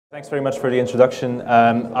Thanks very much for the introduction.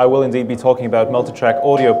 I will indeed be talking about Multitrack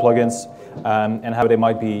audio plugins and how they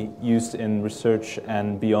might be used in research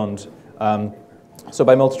and beyond. So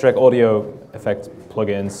by Multitrack audio effect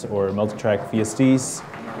plugins or Multitrack VSTs,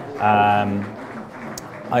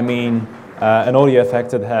 I mean an audio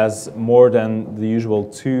effect that has more than the usual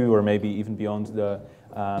 2 or maybe even beyond the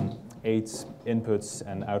 8 inputs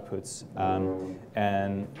and outputs.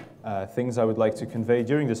 Things I would like to convey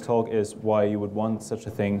during this talk is why you would want such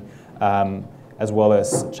a thing, as well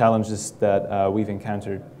as challenges that we've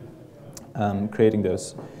encountered creating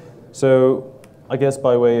those. So I guess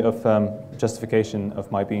by way of justification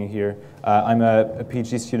of my being here, I'm a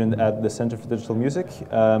PhD student at the Center for Digital Music,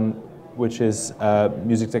 which is a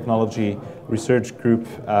music technology research group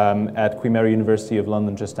at Queen Mary University of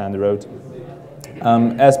London, just down the road.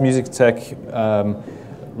 As music tech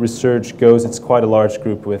research goes, it's quite a large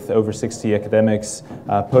group with over 60 academics,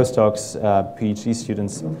 postdocs, PhD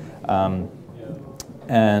students,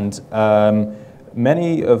 and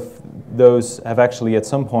many of those have actually at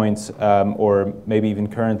some point, or maybe even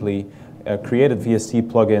currently, created VST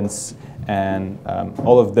plugins, and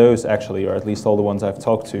all of those actually, or at least all the ones I've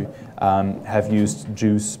talked to, have used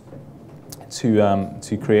JUCE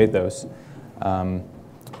to create those.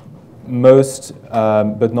 Most,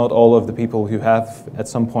 but not all of the people who have at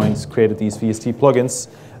some point created these VST plugins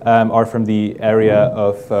are from the area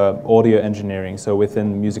of audio engineering, so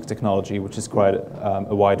within music technology, which is quite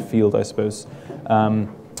a wide field, I suppose,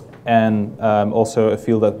 and also a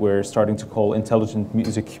field that we're starting to call intelligent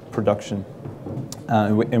music production,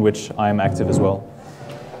 in which I am active as well.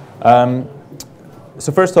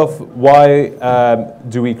 So first off, why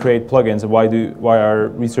do we create plugins, and why are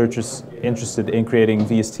researchers interested in creating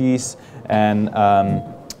VSTs and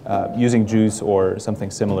using JUCE or something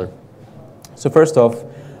similar? So first off,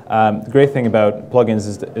 the great thing about plugins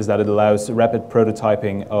is that it allows rapid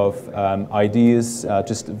prototyping of ideas,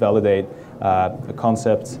 just validate a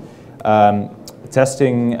concept,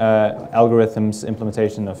 testing algorithms,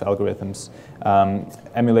 implementation of algorithms,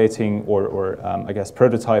 emulating or I guess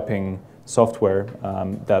prototyping software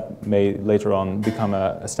that may later on become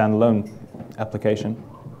a standalone application,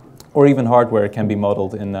 or even hardware can be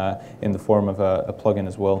modeled in the form of a plugin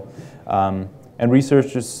as well. And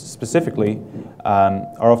researchers specifically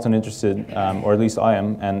are often interested, or at least I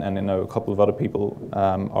am, and I know a couple of other people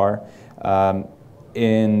are,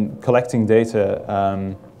 in collecting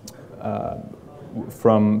data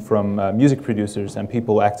from music producers and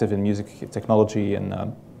people active in music technology,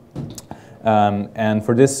 and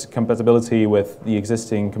for this, compatibility with the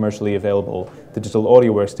existing commercially available digital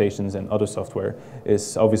audio workstations and other software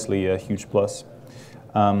is obviously a huge plus.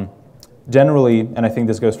 Generally, and I think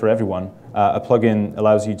this goes for everyone, a plugin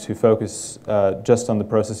allows you to focus just on the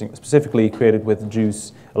processing, specifically created with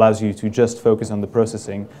JUCE, allows you to just focus on the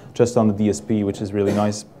processing, just on the DSP, which is really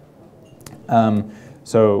nice.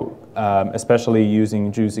 Especially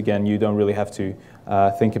using JUCE, again, you don't really have to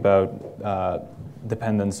think about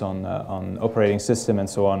dependence on operating system and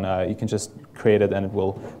so on. You can just create it and it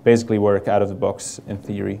will basically work out of the box in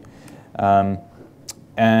theory.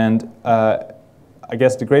 I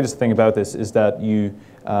guess the greatest thing about this is that you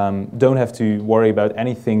don't have to worry about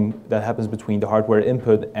anything that happens between the hardware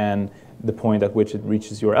input and the point at which it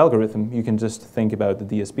reaches your algorithm. You can just think about the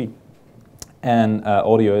DSP. And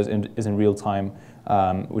audio is in real time,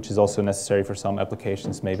 which is also necessary for some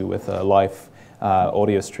applications, maybe with a live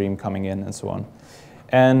audio stream coming in and so on.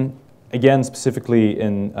 And again, specifically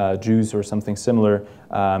in JUCE or something similar,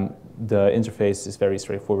 the interface is very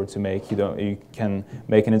straightforward to make. You can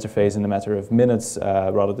make an interface in a matter of minutes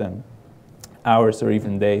rather than hours or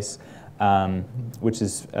even days, which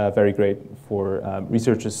is very great for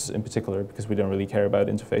researchers in particular, because we don't really care about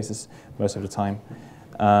interfaces most of the time.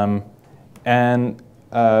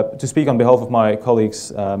 To speak on behalf of my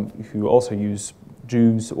colleagues who also use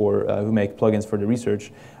JUCE or who make plugins for the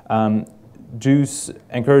research, JUCE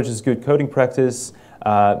encourages good coding practice,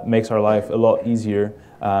 makes our life a lot easier,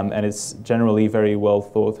 and it's generally very well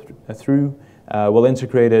thought through, well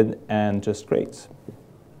integrated, and just great.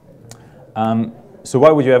 So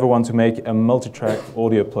why would you ever want to make a multi-track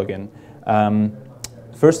audio plugin?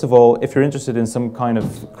 First of all, if you're interested in some kind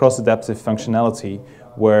of cross-adaptive functionality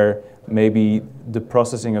where maybe the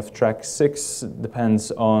processing of track 6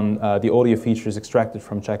 depends on the audio features extracted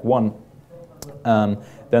from track 1,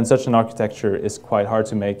 then such an architecture is quite hard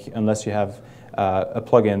to make unless you have a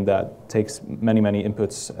plugin that takes many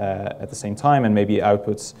inputs at the same time and maybe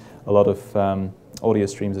outputs a lot of audio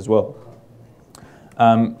streams as well.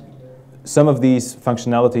 Some of these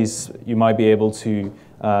functionalities you might be able to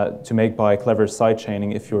to make by clever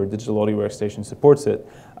sidechaining if your digital audio workstation supports it,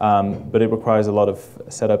 but it requires a lot of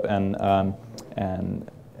setup and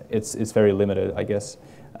it's very limited, I guess.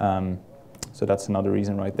 So that's another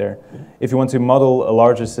reason right there. If you want to model a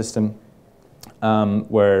larger system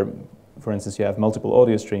where, for instance, you have multiple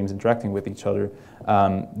audio streams interacting with each other,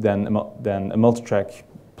 then a multitrack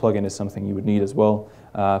plugin is something you would need as well.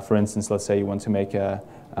 For instance, let's say you want to make a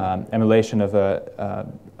emulation of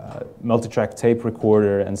a multitrack tape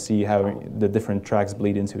recorder and see how the different tracks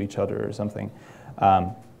bleed into each other or something,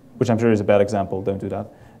 which I'm sure is a bad example, don't do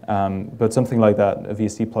that. But something like that, a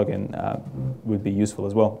VST plugin, would be useful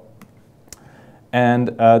as well. And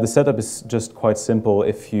the setup is just quite simple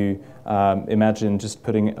if you imagine just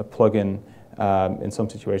putting a plugin, in some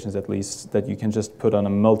situations at least, that you can just put on a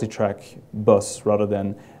multi-track bus rather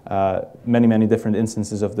than many different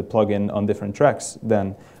instances of the plugin on different tracks,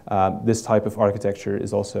 then this type of architecture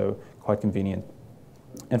is also quite convenient.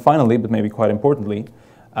 And finally, but maybe quite importantly,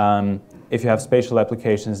 if you have spatial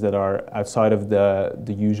applications that are outside of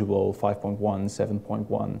the usual 5.1,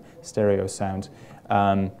 7.1 stereo sound,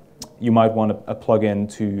 you might want a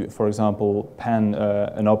plugin to, for example, pan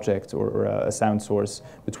an object or a sound source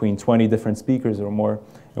between 20 different speakers or more,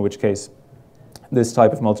 in which case this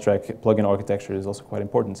type of multitrack plugin architecture is also quite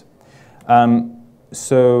important.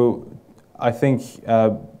 So I think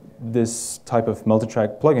this type of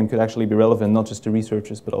multitrack plugin could actually be relevant not just to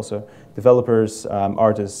researchers but also developers,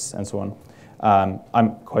 artists, and so on.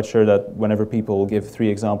 I'm quite sure that whenever people give 3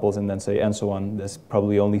 examples and then say and so on, there's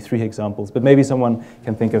probably only 3 examples, but maybe someone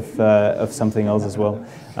can think of something else as well.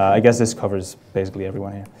 I guess this covers basically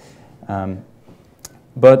everyone here.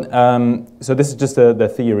 So this is just the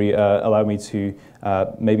theory. Allow me to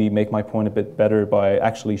maybe make my point a bit better by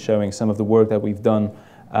actually showing some of the work that we've done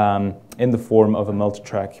in the form of a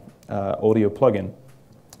multitrack audio plugin.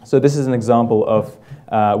 So this is an example of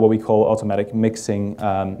what we call automatic mixing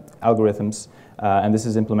algorithms, and this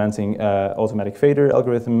is implementing automatic fader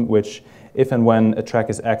algorithm, which, if and when a track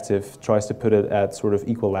is active, tries to put it at sort of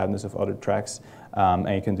equal loudness of other tracks, and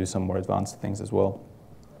you can do some more advanced things as well.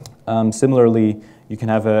 Similarly, you can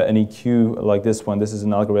have an EQ like this one. This is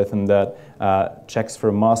an algorithm that checks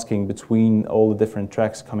for masking between all the different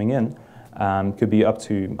tracks coming in. Could be up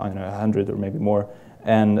to, I don't know, 100 or maybe more,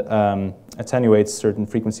 and attenuates certain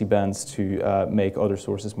frequency bands to make other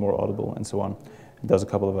sources more audible and so on. It does a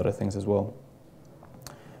couple of other things as well.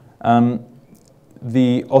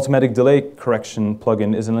 The automatic delay correction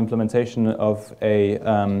plugin is an implementation of a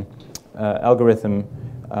algorithm,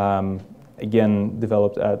 again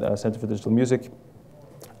developed at Center for Digital Music,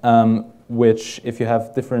 which, if you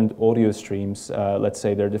have different audio streams, let's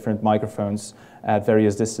say there are different microphones at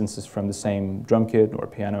various distances from the same drum kit or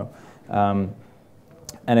piano,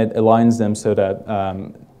 and it aligns them so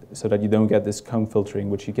that you don't get this comb filtering,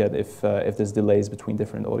 which you get if there's delays between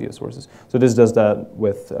different audio sources. So this does that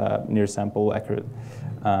with near sample accurate,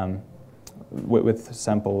 with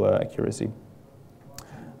sample accuracy.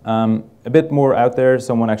 A bit more out there,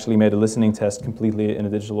 someone actually made a listening test completely in a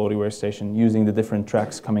digital audio workstation using the different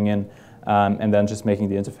tracks coming in, and then just making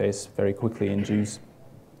the interface very quickly in JUCE.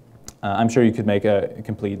 I'm sure you could make a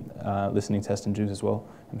complete listening test in JUCE as well.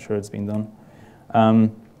 I'm sure it's been done.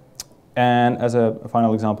 And as a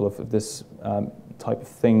final example of this type of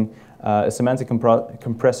thing, a semantic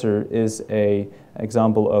compressor is an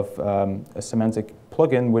example of a semantic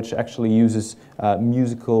plugin which actually uses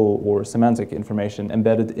musical or semantic information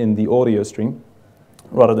embedded in the audio stream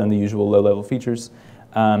rather than the usual low-level features.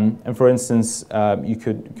 And for instance, you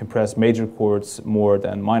could compress major chords more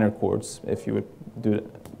than minor chords if you would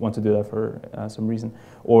want to do that for some reason.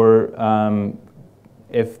 Or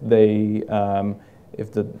if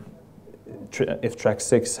track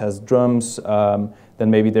 6 has drums, then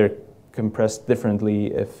maybe they're compressed differently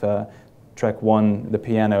if track 1, the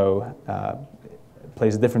piano,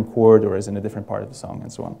 plays a different chord or is in a different part of the song,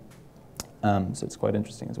 and so on. So it's quite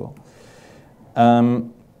interesting as well.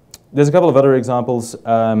 There's a couple of other examples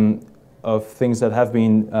of things that have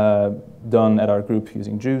been done at our group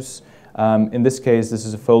using JUCE. In this case, this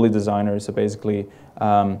is a Foley designer, so basically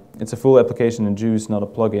it's a full application in JUCE, not a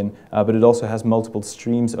plugin, but it also has multiple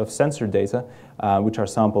streams of sensor data, which are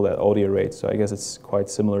sampled at audio rates, so I guess it's quite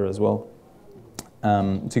similar as well,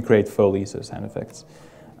 to create Foley, so sound effects.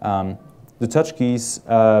 The touch keys,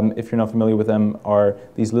 if you're not familiar with them, are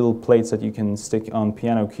these little plates that you can stick on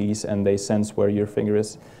piano keys, and they sense where your finger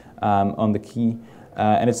is on the key.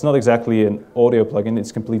 And it's not exactly an audio plugin,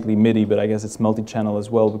 it's completely MIDI, but I guess it's multi-channel as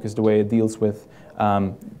well, because the way it deals with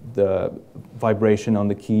the vibration on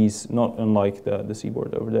the keys, not unlike the C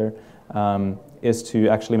board over there, is to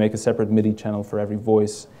actually make a separate MIDI channel for every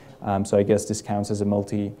voice, So I guess this counts as a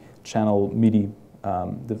multi-channel MIDI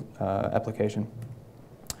application.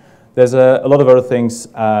 There's a lot of other things.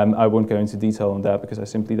 I won't go into detail on that because I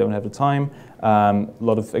simply don't have the time. A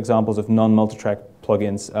lot of examples of non-multitrack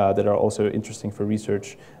plugins that are also interesting for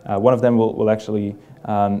research. One of them will actually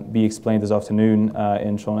be explained this afternoon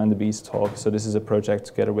in Sean Enderby's talk. So this is a project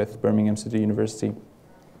together with Birmingham City University,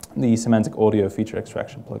 the semantic audio feature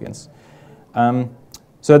extraction plugins.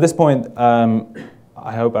 So at this point,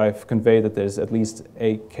 I hope I've conveyed that there's at least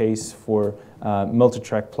a case for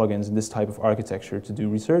multi-track plugins in this type of architecture to do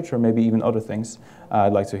research or maybe even other things.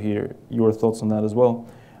 I'd like to hear your thoughts on that as well.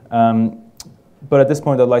 But at this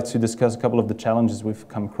point, I'd like to discuss a couple of the challenges we've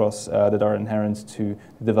come across that are inherent to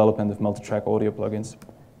the development of multi-track audio plugins.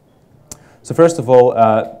 So first of all,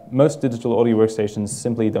 most digital audio workstations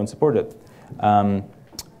simply don't support it.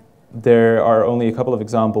 There are only a couple of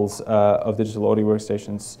examples of digital audio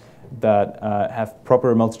workstations that have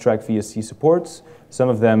proper multitrack VST supports. Some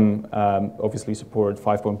of them obviously support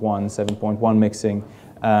 5.1, 7.1 mixing,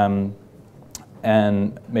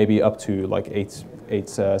 and maybe up to like eight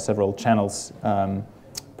several channels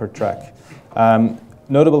per track.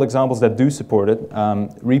 Notable examples that do support it,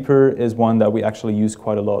 Reaper is one that we actually use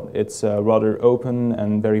quite a lot. It's rather open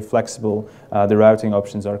and very flexible. The routing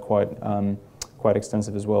options are quite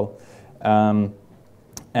extensive as well.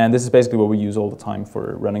 And this is basically what we use all the time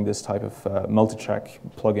for running this type of multi-track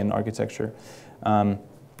plugin architecture.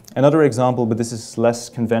 Another example, but this is less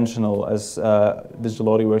conventional as digital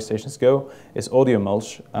audio workstations go, is Audio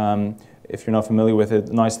Mulch. If you're not familiar with it,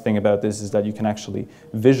 the nice thing about this is that you can actually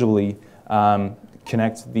visually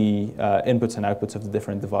connect the inputs and outputs of the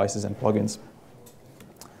different devices and plugins.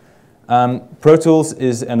 Pro Tools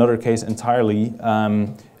is another case entirely.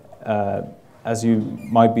 As you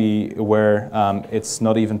might be aware, it's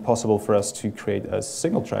not even possible for us to create a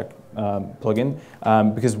single track plugin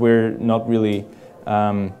because we're not really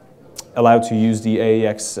allowed to use the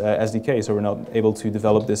AEX SDK, so we're not able to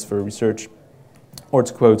develop this for research. Or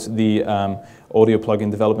to quote the audio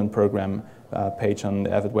plugin development program page on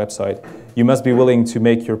the Avid website, you must be willing to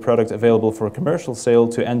make your product available for commercial sale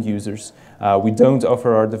to end users. We don't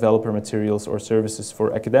offer our developer materials or services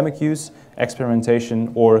for academic use,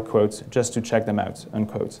 experimentation, or, quote, just to check them out,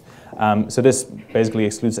 unquote. So this basically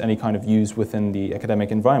excludes any kind of use within the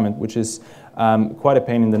academic environment, which is quite a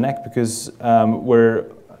pain in the neck because we're,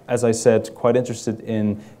 as I said, quite interested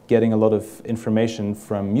in getting a lot of information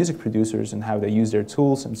from music producers and how they use their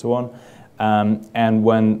tools and so on. And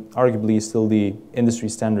when arguably still the industry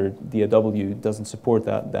standard, DAW, doesn't support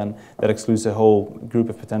that, then that excludes a whole group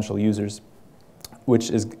of potential users, which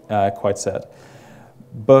is quite sad.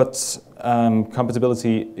 But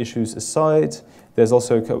compatibility issues aside, there's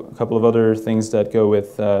also a couple of other things that go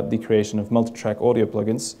with the creation of multi-track audio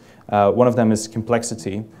plugins. One of them is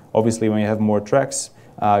complexity. Obviously, when you have more tracks,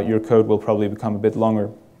 your code will probably become a bit longer.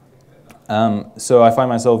 So I find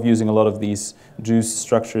myself using a lot of these JUCE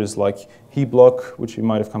structures like heap block, which you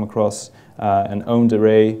might have come across, and owned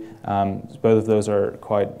array. Both of those are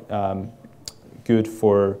quite good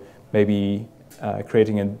for maybe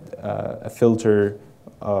creating a filter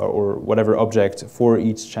or whatever object for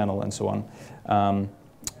each channel and so on.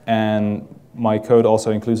 And my code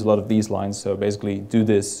also includes a lot of these lines, so basically do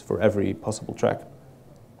this for every possible track.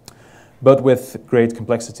 But with great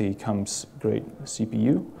complexity comes great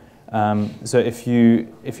CPU. So if you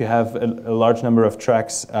have a large number of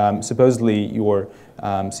tracks, supposedly your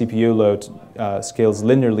CPU load scales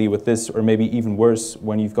linearly with this, or maybe even worse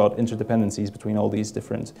when you've got interdependencies between all these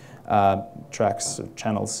different tracks,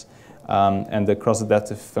 channels, and the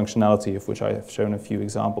cross-adaptive functionality of which I have shown a few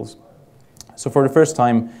examples. So for the first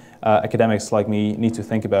time, academics like me need to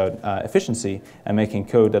think about efficiency and making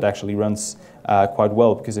code that actually runs quite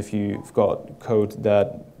well, because if you've got code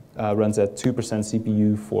that runs at 2%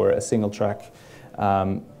 CPU for a single track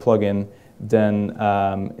plugin, then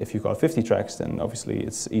if you've got 50 tracks, then obviously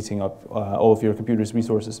it's eating up all of your computer's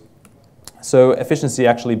resources. So efficiency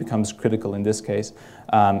actually becomes critical in this case,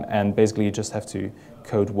 and basically you just have to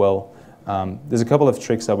code well. There's a couple of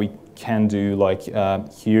tricks that we can do, like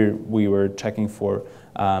here we were checking for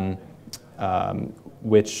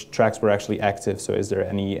which tracks were actually active, so is there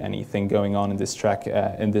anything going on in this track,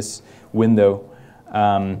 in this window.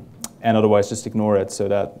 And otherwise just ignore it, so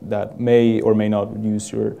that may or may not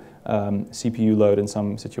reduce your CPU load in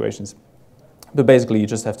some situations. But basically you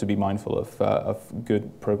just have to be mindful of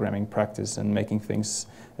good programming practice and making things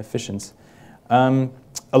efficient.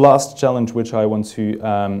 A last challenge which I want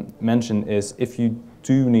to mention is if you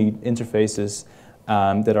do need interfaces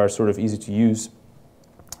that are sort of easy to use,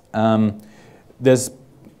 there's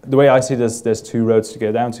the way I see this, there's two roads to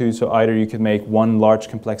go down to. So either you could make one large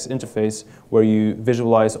complex interface where you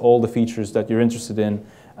visualize all the features that you're interested in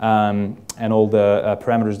and all the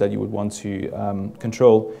parameters that you would want to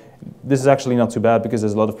control. This is actually not too bad because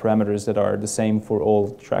there's a lot of parameters that are the same for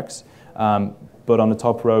all tracks. But on the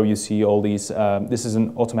top row you see all these, this is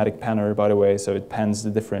an automatic panner, by the way, so it pans the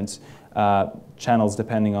different channels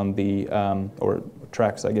depending on the, or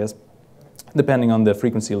tracks, I guess, depending on the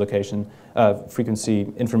frequency location,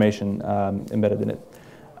 frequency information embedded in it.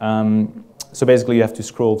 So basically you have to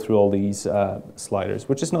scroll through all these sliders,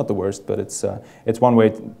 which is not the worst, but it's one way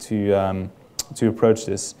to approach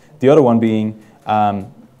this. The other one being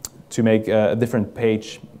to make a different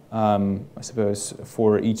page, I suppose,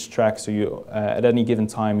 for each track. So you, at any given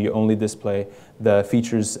time, you only display the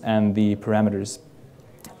features and the parameters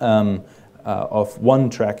of one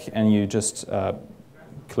track, and you just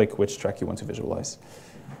click which track you want to visualize.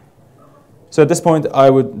 So at this point, I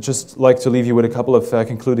would just like to leave you with a couple of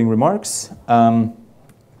concluding remarks.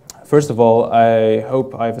 First of all, I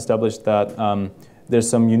hope I've established that there's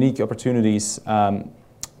some unique opportunities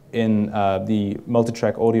in the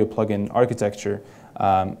multitrack audio plugin architecture,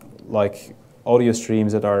 like audio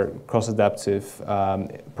streams that are cross-adaptive,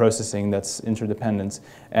 processing that's interdependent,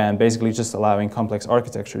 and basically just allowing complex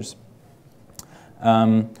architectures.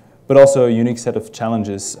 But also a unique set of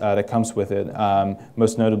challenges that comes with it,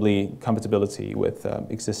 most notably compatibility with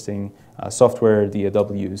existing software,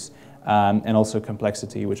 DAWs, and also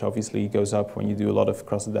complexity, which obviously goes up when you do a lot of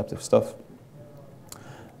cross-adaptive stuff.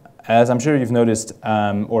 As I'm sure you've noticed,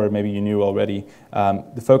 or maybe you knew already,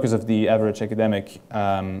 the focus of the average academic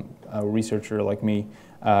researcher like me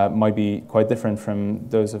might be quite different from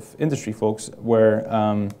those of industry folks,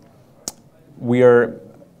 where we are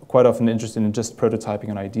quite often interested in just prototyping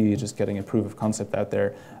an idea, just getting a proof of concept out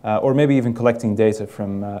there, or maybe even collecting data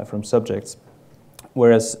from subjects.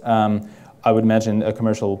 Whereas I would imagine a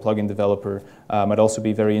commercial plugin developer might also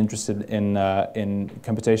be very interested in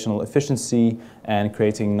computational efficiency and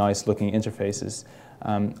creating nice-looking interfaces.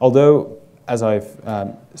 Although, as I've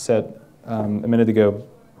said a minute ago,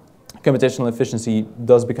 computational efficiency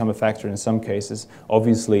does become a factor in some cases,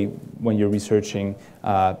 obviously when you're researching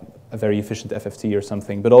a very efficient FFT or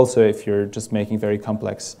something, but also if you're just making very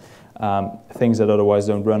complex things that otherwise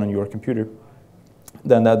don't run on your computer,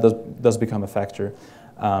 then that does become a factor.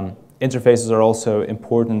 Interfaces are also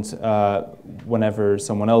important whenever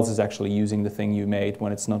someone else is actually using the thing you made,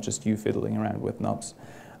 when it's not just you fiddling around with knobs.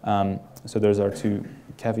 So those are two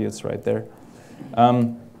caveats right there.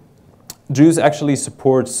 JUCE actually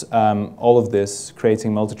supports all of this,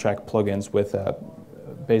 creating multi-track plugins with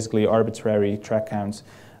basically arbitrary track counts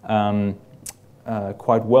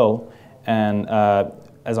quite well, and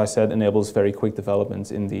as I said, enables very quick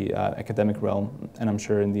development in the academic realm, and I'm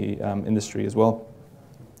sure in the industry as well.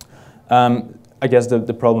 I guess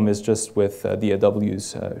the problem is just with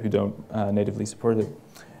DAWs who don't natively support it.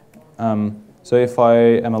 So if I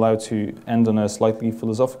am allowed to end on a slightly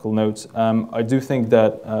philosophical note, I do think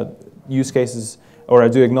that use cases, or I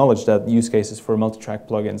do acknowledge that use cases for multi-track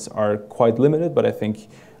plugins are quite limited, but I think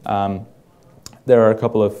there are a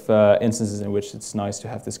couple of instances in which it's nice to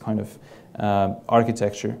have this kind of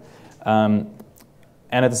architecture.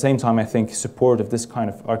 And at the same time, I think support of this kind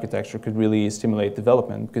of architecture could really stimulate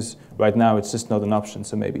development, because right now it's just not an option,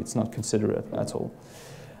 so maybe it's not considered at all.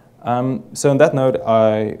 So on that note,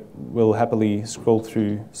 I will happily scroll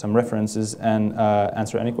through some references and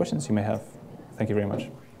answer any questions you may have. Thank you very much.